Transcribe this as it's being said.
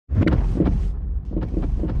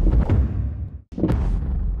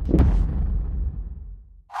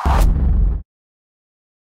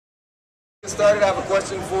started, I have a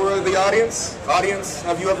question for the audience. Audience,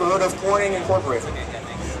 have you ever heard of Corning Incorporated?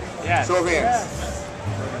 Yeah. Show of hands.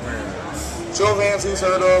 Show of hands, who's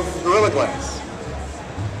heard of Gorilla Glass?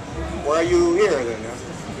 Why are you here then?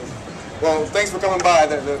 Well, thanks for coming by.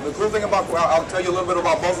 The cool thing about, I'll tell you a little bit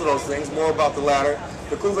about both of those things, more about the latter.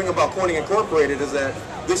 The cool thing about Corning Incorporated is that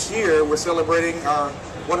this year we're celebrating our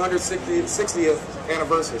 160th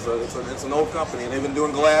anniversary. So it's an old company, and they've been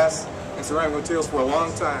doing glass and ceramic materials for a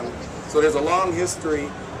long time. So there's a long history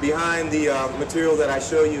behind the material that I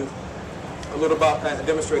show you a little about,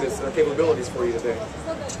 demonstrate its capabilities for you today.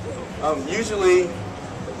 Usually,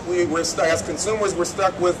 we're stuck, as consumers, we're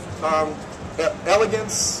stuck with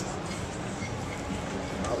elegance,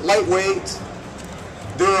 lightweight,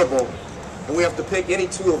 durable, and we have to pick any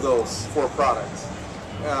two of those for a product.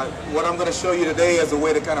 What I'm going to show you today is a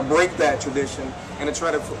way to kind of break that tradition and to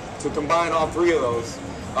try to combine all three of those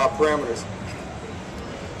parameters.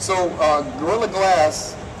 So Gorilla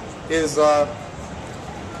Glass is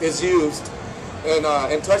used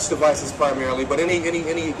in touch devices primarily, but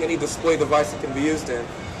any display device it can be used in.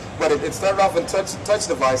 But it started off in touch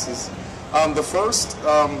devices. The first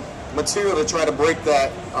material to try to break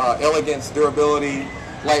that elegance, durability,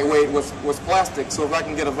 lightweight was plastic. So if I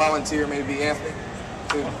can get a volunteer, maybe Anthony,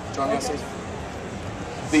 to join me on stage.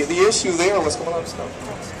 The issue there was, come on, stop.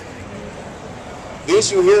 The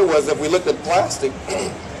issue here was if we looked at plastic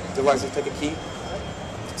devices, take a key,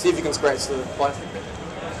 see if you can scratch the plastic.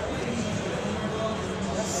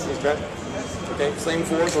 You scratch? Okay, same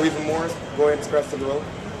force or even more. Go ahead and scratch the gorilla.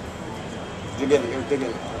 Did you get it? Dig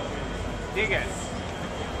in. Dig it.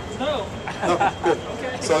 No. No, good.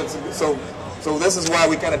 Okay. So this is why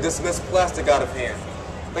we kind of dismiss plastic out of hand.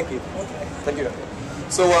 Thank you. Okay. Thank you.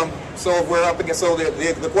 So if we're up against, so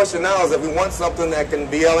the question now is that we want something that can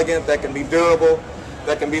be elegant, that can be durable,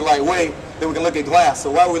 that can be lightweight, then we can look at glass. So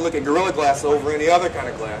why would we look at Gorilla Glass over any other kind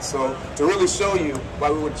of glass? So to really show you why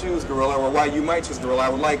we would choose Gorilla, or why you might choose Gorilla, I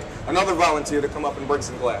would like another volunteer to come up and break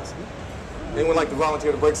some glass. Anyone like to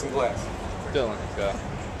volunteer to break some glass? Dylan, go.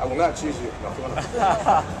 I will not choose you. No, come on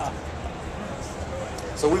up.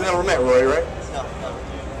 So we've never met, Roy, right? No, no.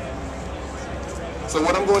 So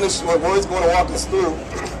what Roy's going to walk us through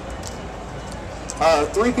are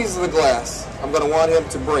three pieces of glass I'm going to want him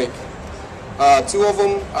to break. Two of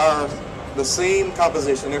them are the same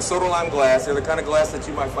composition. They're soda lime glass. They're the kind of glass that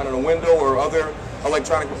you might find in a window or other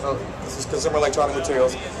electronic, this is consumer electronic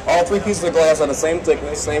materials. All three pieces of glass are the same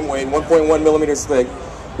thickness, same weight, 1.1 millimeters thick.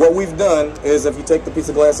 What we've done is if you take the piece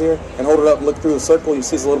of glass here and hold it up and look through the circle, you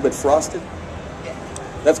see it's a little bit frosted.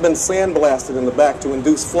 That's been sandblasted in the back to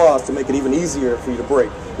induce flaws to make it even easier for you to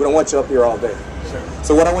break. We don't want you up here all day. Sure.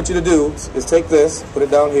 So what I want you to do is take this, put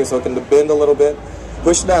it down here so it can bend a little bit,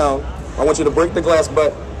 push down. I want you to break the glass,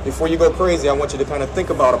 but before you go crazy, I want you to kind of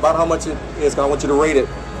think about how much it is. I want you to rate it,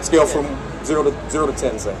 scale from 0 to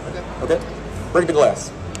 10, say. Okay? Break the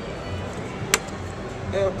glass.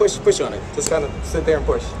 Yeah, push on it. Just kind of sit there and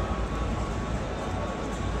push.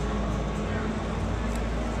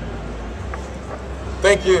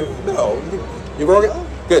 Thank you. No. You broke it?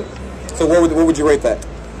 Good. So what would you rate that?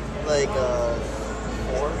 Like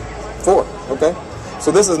 4. four. Okay.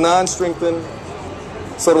 So this is non-strengthened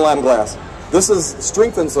soda lime glass. This is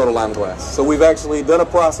strengthened soda lime glass. So we've actually done a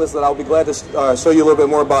process that I'll be glad to show you a little bit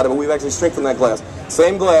more about it, but we've actually strengthened that glass.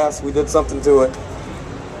 Same glass, we did something to it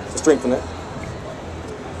to strengthen it.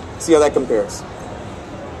 See how that compares. Oh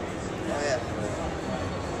yeah.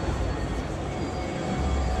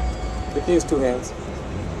 You can use two hands.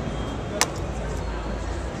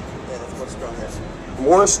 Yeah, that's much stronger.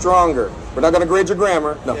 More stronger. We're not going to grade your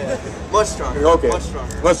grammar. No. Yeah. Much stronger. Okay. Much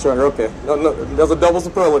stronger. Much stronger. Okay. No, there's a double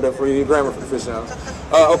superlative for you grammar aficionados.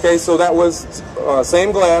 Okay, so that was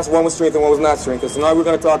same glass. One was strengthened, one was not strengthened. So now we're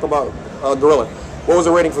going to talk about Gorilla. What was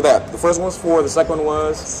the rating for that? The first one was 4. The second one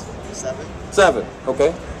was 7. 7.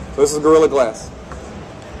 Okay. So this is Gorilla Glass.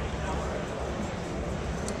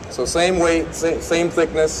 So same weight, same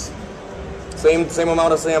thickness, same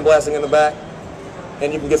amount of sandblasting in the back,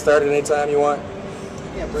 and you can get started anytime you want.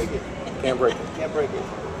 Can't break it. Can't break it. Can't break it.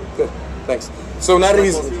 Good. Thanks. So now that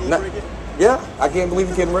he's yeah, I can't believe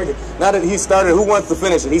he can't break it. Now that he started, who wants to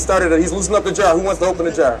finish it? He started it. He's loosened up the jar. Who wants to open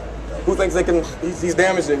the jar? Who thinks they can? He's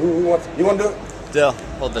damaged it. Who wants? You want to do it? Dill,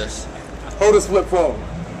 hold this. Hold this flip phone.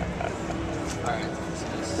 All right.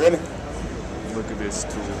 Ready? Look at this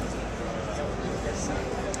too.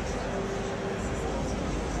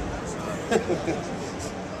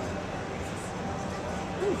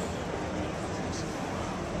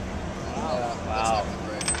 Wow.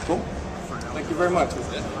 Cool. Thank you very much.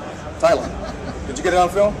 Tyler, did you get it on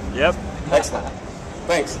film? Yep. Excellent.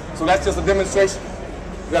 Thanks. So that's just a demonstration.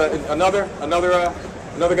 got another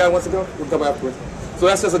guy wants to go? We'll come afterwards. So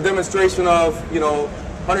that's just a demonstration of,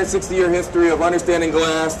 160-year history of understanding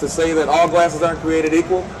glass to say that all glasses aren't created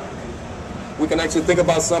equal. We can actually think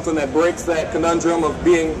about something that breaks that conundrum of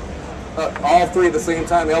being all three at the same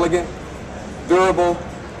time: elegant, durable,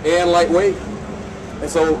 and lightweight. And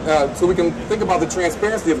so we can think about the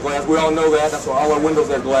transparency of glass. We all know that. That's why all our windows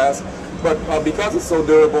are glass. But because it's so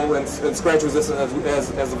durable and scratch resistant, as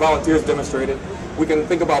the volunteers demonstrated, we can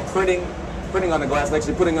think about printing on the glass and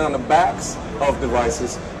actually putting it on the backs of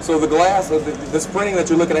devices. So the glass, this printing that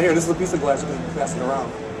you're looking at here, this is a piece of glass you can pass it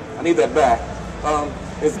around. I need that back.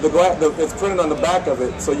 It's printed on the back of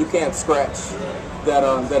it, so you can't scratch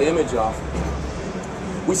that image off.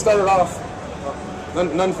 We started off,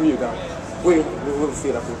 none for you, Don. We'll see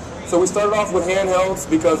it up here. So we started off with handhelds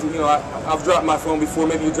because, I've dropped my phone before.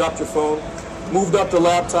 Maybe you dropped your phone. Moved up to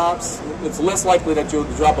laptops. It's less likely that you'll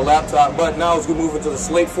drop a laptop, but now as we move into the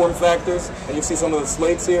slate form factors, and you see some of the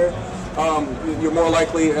slates here, you're more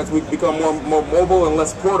likely, as we become more mobile and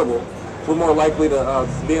less portable, we're more likely to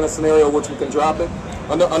be in a scenario which we can drop it.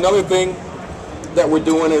 Another thing that we're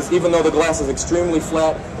doing is, even though the glass is extremely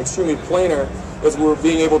flat, extremely planar, is we're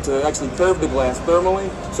being able to actually curve the glass thermally,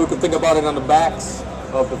 so we can think about it on the backs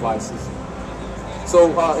of devices. So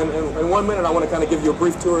in 1 minute, I want to kind of give you a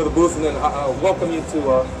brief tour of the booth, and then welcome you to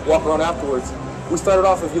walk around afterwards. We started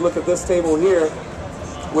off, if you look at this table here,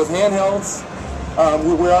 with handhelds.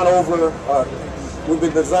 We're on over, we've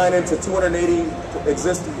been designed into 280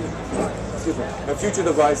 existing, and future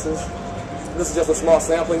devices. This is just a small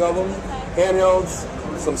sampling of them. Handhelds,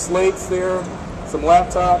 some slates there, some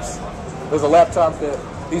laptops. There's a laptop that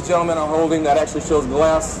these gentlemen are holding that actually shows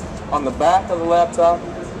glass on the back of the laptop.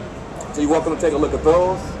 So you're welcome to take a look at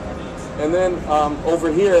those. And then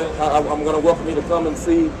over here, I'm going to welcome you to come and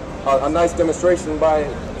see a nice demonstration by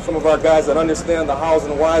some of our guys that understand the hows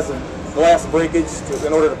and whys of glass breakage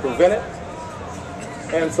in order to prevent it.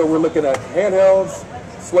 And so we're looking at handhelds,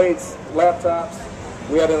 slates, laptops.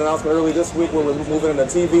 We had an announcement early this week where we're moving into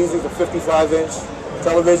TVs. These are 55-inch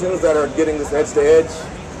televisions that are getting this edge-to-edge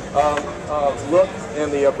look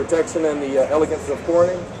and the protection and the elegance of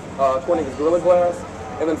Corning. Corning is Gorilla Glass.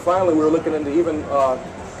 And then finally, we were looking into even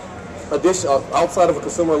outside of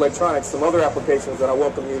consumer electronics, some other applications that I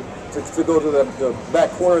welcome you to go to the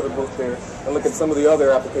back corner of the booth there and look at some of the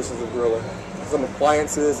other applications of Gorilla, some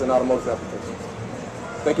appliances and automotive applications.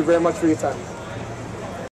 Thank you very much for your time.